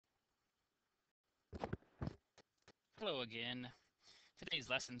Hello again. Today's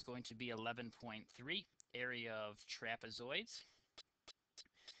lesson is going to be 11.3, area of trapezoids.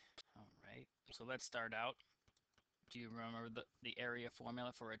 All right, so let's start out. Do you remember the area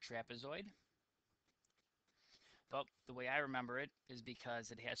formula for a trapezoid? Well, the way I remember it is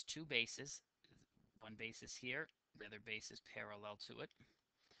because it has two bases. One base is here, the other base is parallel to it,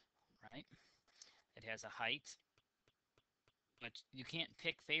 right? It has a height, but you can't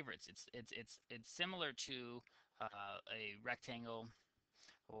pick favorites. It's similar to a rectangle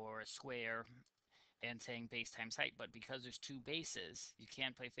or a square and saying base times height, but because there's two bases, you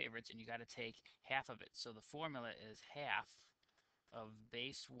can't play favorites and you got to take half of it. So the formula is half of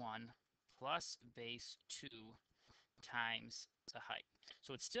base 1 plus base 2 times the height.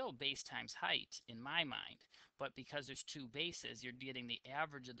 So it's still base times height in my mind, but because there's two bases, you're getting the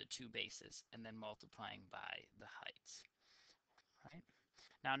average of the two bases and then multiplying by the heights, right?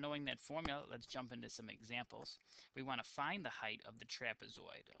 Now, knowing that formula, let's jump into some examples. We want to find the height of the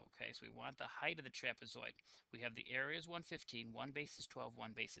trapezoid. Okay, so we want the height of the trapezoid. We have the area is 115, one base is 12,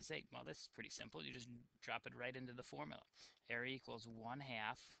 one base is 8. Well, this is pretty simple. You just drop it right into the formula. Area equals 1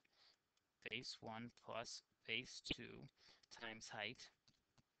 half base 1 plus base 2 times height.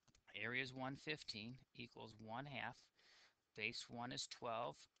 Area is 115 equals 1 half. Base 1 is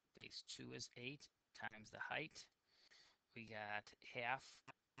 12, base 2 is 8 times the height. We got half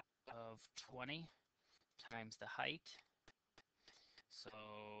of 20 times the height, so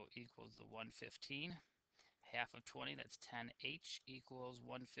equals the 115. Half of 20, that's 10h equals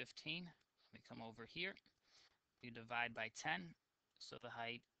 115. Let me come over here. You divide by 10, so the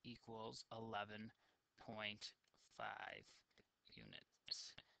height equals 11.5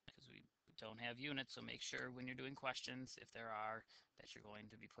 units. Because we don't have units, so make sure when you're doing questions, if there are, that you're going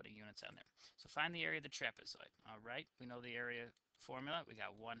to be putting units on there. So find the area of the trapezoid. All right, we know the area formula. We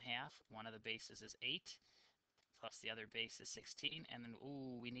got 1 half. One of the bases is 8. Plus the other base is 16, and then,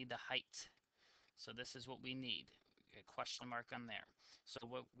 ooh, we need the height. So this is what we need, a question mark on there. So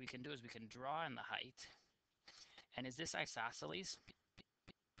what we can do is we can draw in the height. And is this isosceles?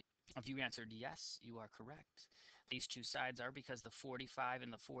 If you answered yes, you are correct. These two sides are because the 45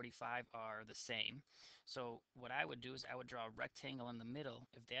 and the 45 are the same. So what I would do is I would draw a rectangle in the middle.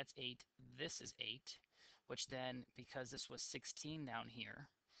 If that's 8, this is 8, which then, because this was 16 down here,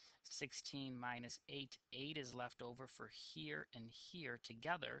 16 minus 8, 8 is left over for here and here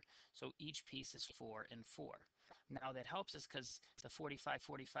together, so each piece is 4 and 4. Now that helps us because the 45,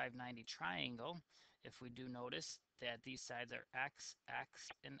 45, 90 triangle, if we do notice that these sides are x, x,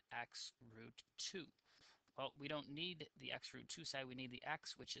 and x root 2. Well, we don't need the x root 2 side, we need the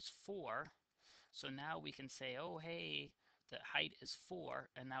x, which is 4. So now we can say, oh, hey, the height is 4,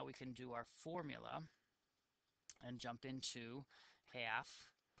 and now we can do our formula and jump into half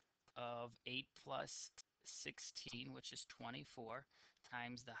of 8 plus 16, which is 24,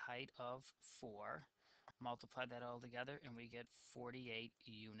 times the height of 4. Multiply that all together, and we get 48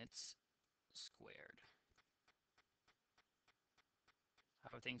 units squared.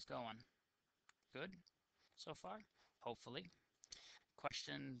 How are things going? Good so far? Hopefully.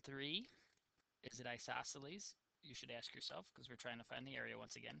 Question 3, is it isosceles? You should ask yourself, because we're trying to find the area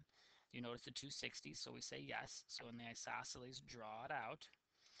once again. You notice the 260, so we say yes. So in the isosceles, draw it out.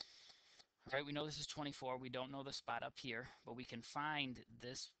 All right, we know this is 24. We don't know the spot up here, but we can find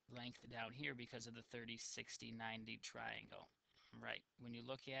this length down here because of the 30, 60, 90 triangle. Right, when you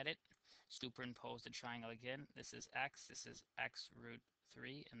look at it, superimpose the triangle again. This is x x root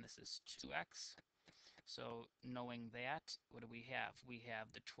 3, and this is 2x. So knowing that, what do we have? We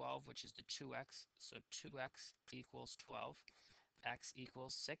have the 12, which is the 2x. So 2x equals 12. X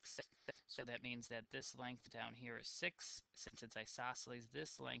equals 6. So that means that this length down here is 6. Since it's isosceles,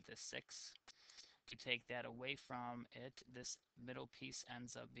 this length is 6. To take that away from it, this middle piece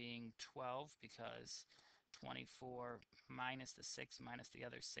ends up being 12 because 24 minus the 6 minus the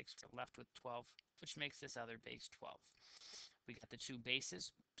other 6, we're left with 12, which makes this other base 12. We got the two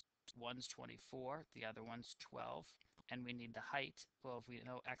bases. One's 24, the other one's 12, and we need the height. Well, if we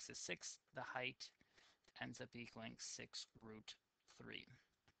know x is 6, the height ends up equaling 6 root 3.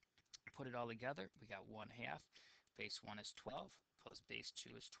 Put it all together, we got 1 half. Base 1 is 12, plus base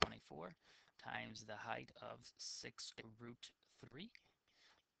 2 is 24, times the height of 6 root 3.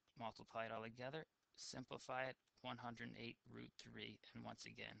 Multiply it all together, simplify it, 108 root 3, and once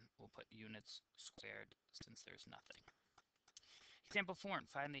again, we'll put units squared since there's nothing. Example 4,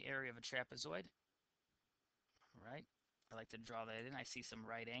 find the area of a trapezoid. All right, I like to draw that in. I see some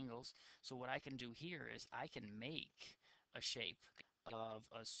right angles. So what I can do here is I can make a shape of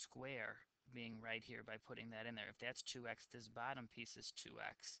a square being right here by putting that in there. If that's 2x, this bottom piece is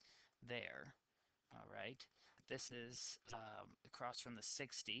 2x there. All right. this is across from the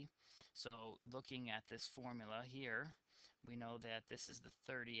 60. So looking at this formula here, we know that this is the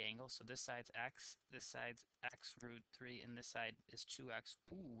 30 angle. So this side's x, this side's x root 3, and this side is 2x,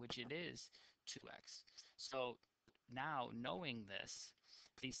 which it is 2x. So now knowing this,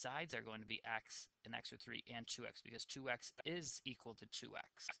 these sides are going to be x and x root 3 and 2x because 2x is equal to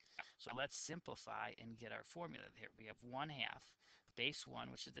 2x. So let's simplify and get our formula here. We have 1 half. Base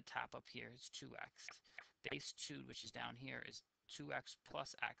 1, which is the top up here, is 2x. Base 2, which is down here, is 2x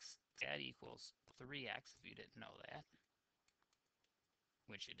plus x. That equals 3x, if you didn't know that,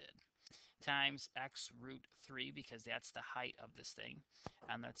 which you did, times x root 3, because that's the height of this thing.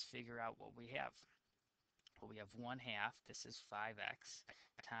 And let's figure out what we have. Well, we have 1 half, this is 5x,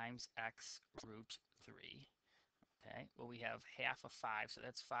 times x root 3. Okay, well, we have half of 5, so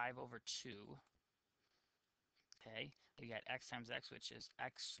that's 5 over 2. Okay, we got x times x, which is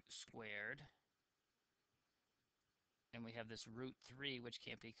x squared. And we have this root 3, which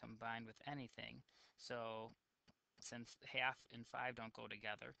can't be combined with anything. So since half and 5 don't go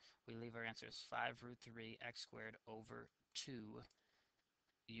together, we leave our answer as 5 root 3 x squared over 2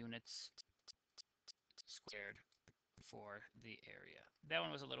 units squared for the area. That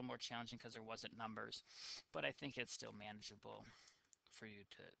one was a little more challenging because there wasn't numbers, but I think it's still manageable for you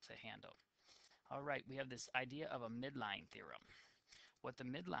to handle. All right, we have this idea of a midline theorem. What the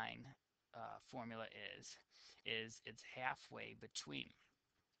midline formula is it's halfway between.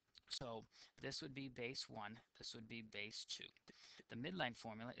 So this would be base 1, this would be base 2. The midline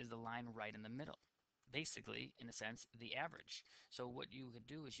formula is the line right in the middle. Basically, in a sense, the average. So what you could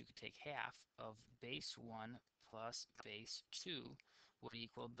do is you could take half of base 1 plus base 2 would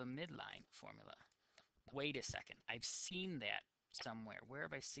equal the midline formula. Wait a second, I've seen that somewhere. Where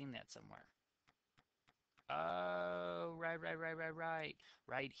have I seen that somewhere? Oh, right.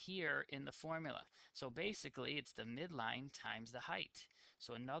 Right here in the formula. So basically, it's the midline times the height.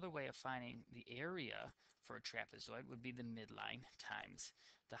 So another way of finding the area for a trapezoid would be the midline times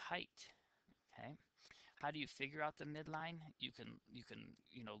the height. Okay. How do you figure out the midline? You can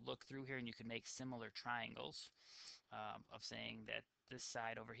look through here and you can make similar triangles of saying that this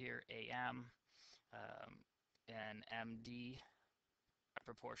side over here, AM and MD are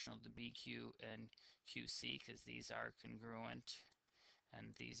proportional to BQ and QC because these are congruent and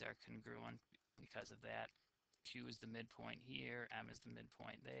these are congruent because of that. Q is the midpoint here, M is the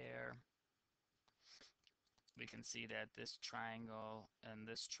midpoint there. We can see that this triangle and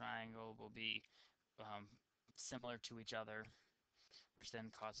this triangle will be similar to each other, which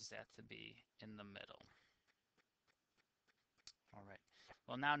then causes that to be in the middle. All right.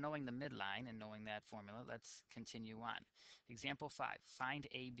 Well, now knowing the midline and knowing that formula, let's continue on. Example 5, find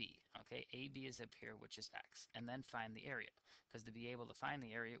AB. Okay, AB is up here, which is x, and then find the area. Because to be able to find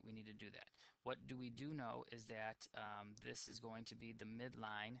the area, we need to do that. What we do know is that this is going to be the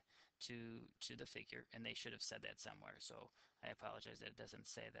midline to the figure, and they should have said that somewhere. So I apologize that it doesn't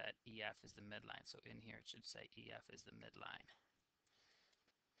say that EF is the midline. So in here, it should say EF is the midline.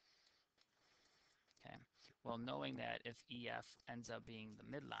 Okay. Well, knowing that if EF ends up being the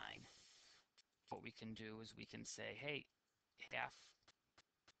midline, what we can do is we can say, hey, half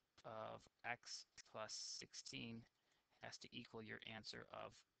of x plus 16 has to equal your answer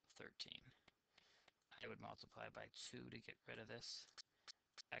of 13. I would multiply by 2 to get rid of this.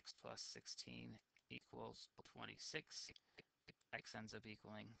 X plus 16 equals 26. X ends up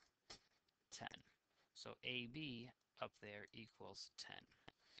equaling 10. So AB up there equals 10.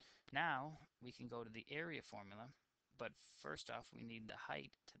 Now we can go to the area formula, but first off we need the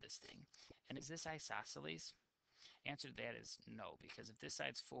height to this thing. And is this isosceles? Answer to that is no, because if this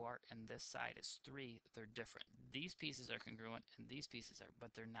side's 4 and this side is 3, they're different. These pieces are congruent and these pieces are, but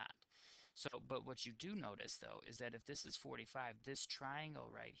they're not. So, but what you do notice though is that if this is 45, this triangle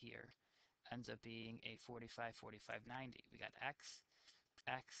right here ends up being a 45, 45, 90. We got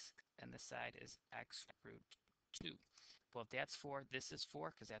x, and this side is x root 2. Well, if that's 4, this is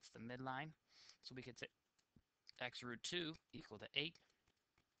 4 because that's the midline. So we could say x root 2 equal to 8.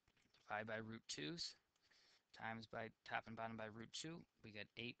 Divide by root 2's times by top and bottom by root 2. We get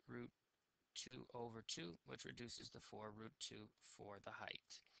 8 root 2 over 2, which reduces to 4 root 2 for the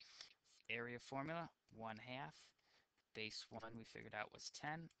height. Area formula, 1 half. Base 1 we figured out was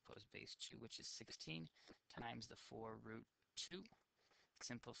 10, plus base 2, which is 16, times the 4 root 2.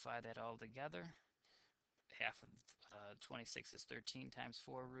 Simplify that all together. Half of 26 is 13 times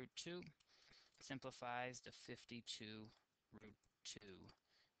 4 root 2. Simplifies to 52 root 2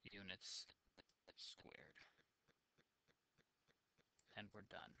 units squared. And we're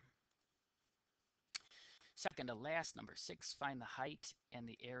done. Second to last, number 6, find the height and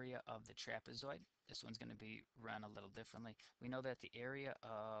the area of the trapezoid. This one's going to be run a little differently. We know that the area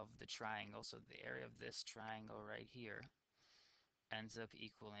of the triangle, so the area of this triangle right here, ends up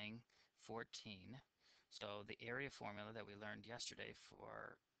equaling 14. So the area formula that we learned yesterday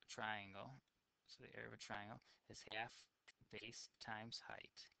for a triangle, so the area of a triangle is half base times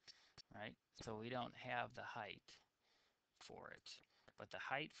height, right? So we don't have the height for it. But the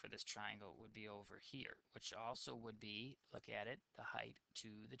height for this triangle would be over here, which also would be, look at it, the height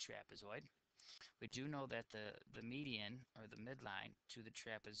to the trapezoid. We do know that the median, or the midline, to the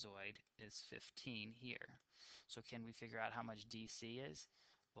trapezoid is 15 here. So can we figure out how much DC is?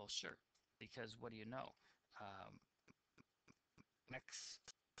 Well, sure, because what do you know? X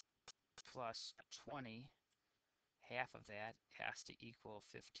plus 20, half of that has to equal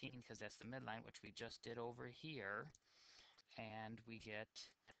 15, because that's the midline, which we just did over here. And we get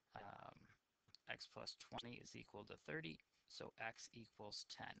x plus 20 is equal to 30, so x equals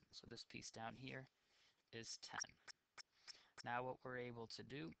 10. So this piece down here is 10. Now what we're able to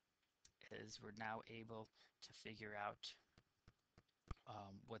do is we're now able to figure out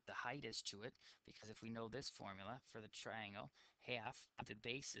what the height is to it, because if we know this formula for the triangle, half, the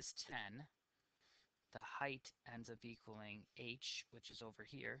base is 10, the height ends up equaling h, which is over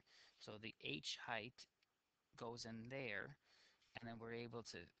here, so the h height goes in there, and then we're able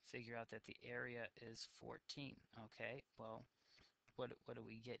to figure out that the area is 14. Okay, well, what do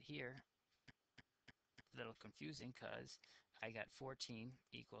we get here? A little confusing, because I got 14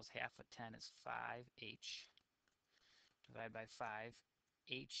 equals half of 10 is 5h. Divide by 5.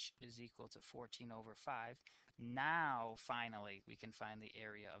 H is equal to 14 over 5. Now, finally, we can find the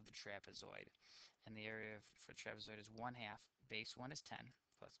area of the trapezoid. And the area for trapezoid is 1/2. Base 1 is 10,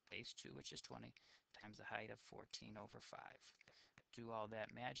 plus base 2, which is 20, times the height of 14 over 5. Do all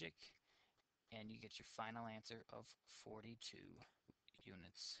that magic, and you get your final answer of 42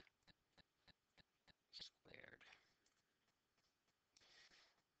 units squared.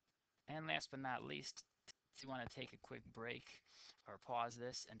 And last but not least, if you want to take a quick break or pause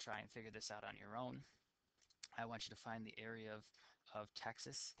this and try and figure this out on your own, I want you to find the area of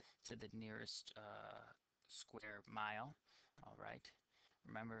Texas to the nearest square mile. All right.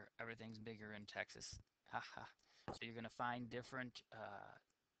 Remember, everything's bigger in Texas. Haha. So you're going to find different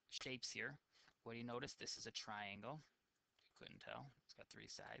shapes here. What do you notice? This is a triangle. You couldn't tell. It's got 3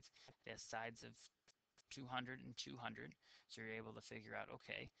 sides. It has sides of 200 and 200. So you're able to figure out,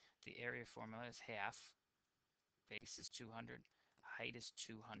 okay, the area formula is half. Base is 200. Height is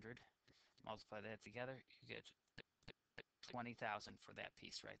 200. Multiply that together, you get 20,000 for that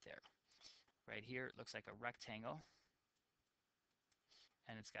piece right there. Right here, it looks like a rectangle,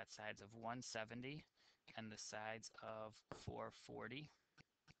 and it's got sides of 170 and the sides of 440.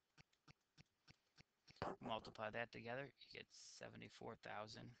 Multiply that together, you get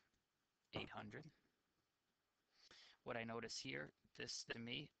 74,800. What I notice here, this to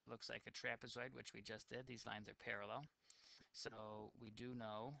me looks like a trapezoid, which we just did. These lines are parallel. So we do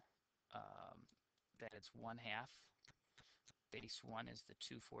know that it's 1/2. Base 1 is the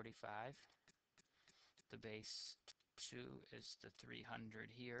 245. The base 2 is the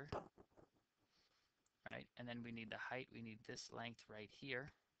 300 here. Right? And then we need the height. We need this length right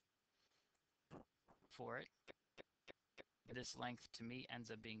here for it. This length to me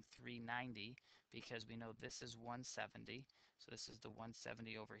ends up being 390, because we know this is 170. So this is the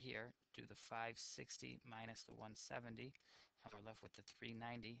 170 over here. Do the 560 minus the 170, and we're left with the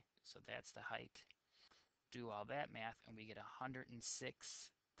 390. So that's the height. Do all that math, and we get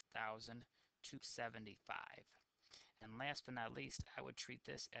 106,275. And last but not least, I would treat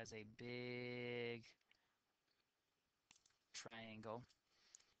this as a big triangle.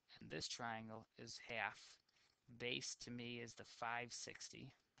 And this triangle is half. Base to me is the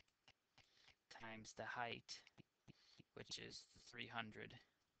 560 times the height, which is 300.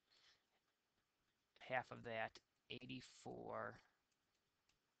 Half of that,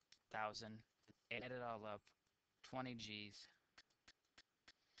 84,000. Add it all up, 20 G's,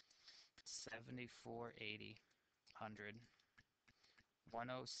 7480, 100,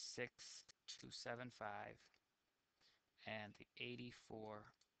 106,275, and the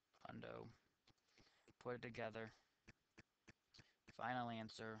 84 hundo. Put it together. Final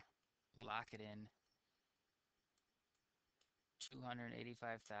answer, lock it in,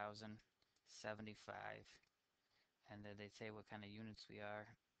 285,075. And did they say what kind of units we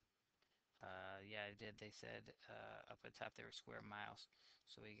are? Yeah, I did. They said up at the top they were square miles.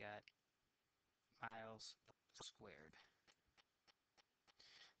 So we got miles squared.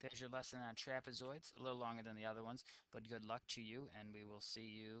 There's your lesson on trapezoids. A little longer than the other ones, but good luck to you, and we will see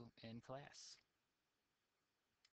you in class.